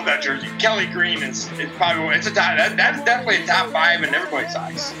 I love that jersey. Kelly Green is probably that's definitely a top 5 in everybody's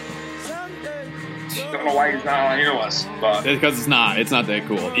eyes. Don't know why he's not on your list, but Because it's not that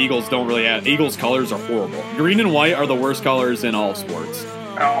cool. Eagles don't really have Eagles colors are horrible. Green and white are the worst colors in all sports.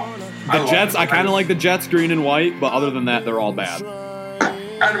 The Jets, I kind of like the Jets green and white, but other than that, they're all bad.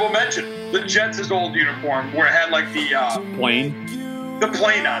 Honorable mention: the Jets' old uniform where it had like the plane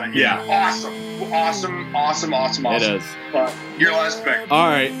on it. Yeah. Awesome. It is. Your last pick. All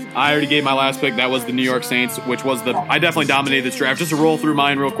right, I already gave my last pick. That was the New York Saints, which was I definitely dominated this draft. Just to roll through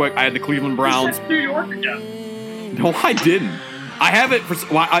mine real quick, I had the Cleveland Browns. New York again. No, I didn't. I have it for.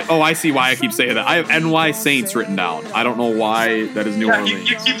 I see why I keep saying that. I have NY Saints written down. I don't know why that is New Orleans.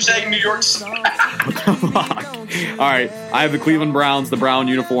 You keep saying New York. All right, I have the Cleveland Browns, the brown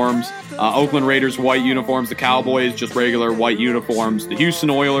uniforms. Oakland Raiders, white uniforms. The Cowboys, just regular white uniforms. The Houston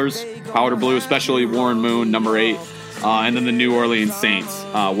Oilers, powder blue, especially Warren Moon, number 8. And then the New Orleans Saints,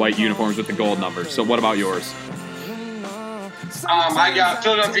 white uniforms with the gold numbers. So what about yours? I got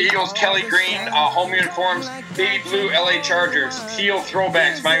Philadelphia Eagles, Kelly Green, home uniforms, baby blue LA Chargers, teal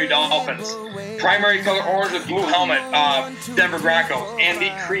throwbacks, Miami Dolphins, primary color orange with blue helmet, Denver Broncos, and the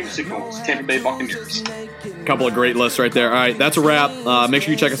creamsicles, Tampa Bay Buccaneers. A couple of great lists right there. All right, that's a wrap. Make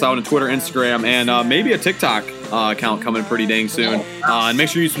sure you check us out on Twitter, Instagram, and maybe a TikTok account coming pretty dang soon. And make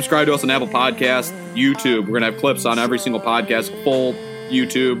sure you subscribe to us on Apple Podcasts, YouTube. We're going to have clips on every single podcast, full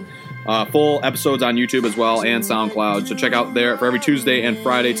YouTube. Full episodes on YouTube as well and SoundCloud. So check out there for every Tuesday and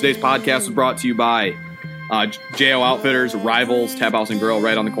Friday. Today's podcast was brought to you by JO Outfitters, Rivals, Tap House and Grill,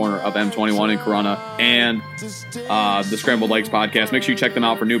 right on the corner of M21 in Corunna, and the Scrambled Lakes podcast. Make sure you check them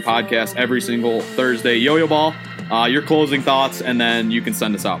out for new podcasts every single Thursday. Yo-Yo Ball, your closing thoughts, and then you can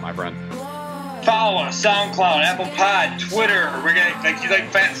send us out, my friend. Follow us, SoundCloud, Apple Pod, Twitter. We're going to,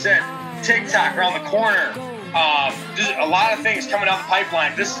 like Fat said, TikTok around the corner. Just a lot of things coming down the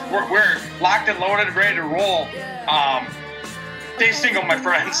pipeline. We're locked and loaded, ready to roll. Stay single, my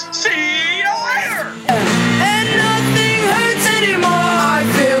friends. See you later. And nothing hurts anymore. I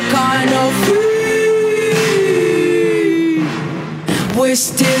feel kind of free. We're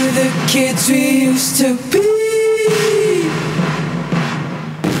still the kids we used to be.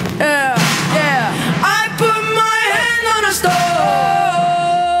 Yeah, yeah. I put my hand on a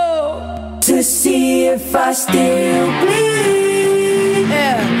stove to see if I still bleed.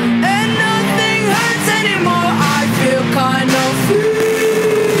 Yeah. And nothing hurts anymore. I feel kind of free.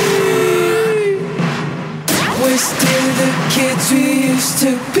 We're still the kids we used to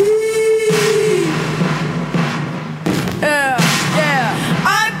be. Yeah, yeah.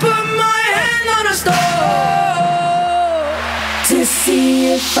 I put my hand on a stove to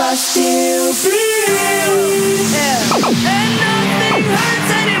see if I still bleed. Yeah. And nothing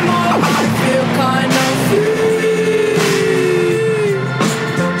hurts anymore. I feel kind of free.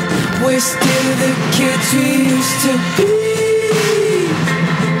 We're still the kids we used to be.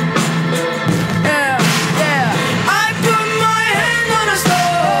 Yeah, yeah. I put my hand on a stove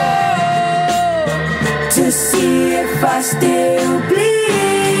to see if I still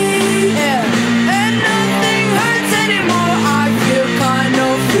bleed. Yeah. And nothing hurts anymore. I feel kind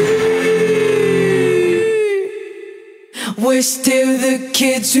of free. We're still the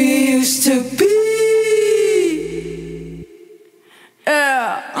kids we used to be.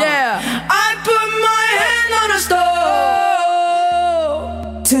 Yeah, yeah. I put my hand on a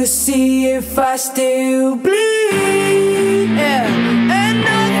stove to see if I still bleed.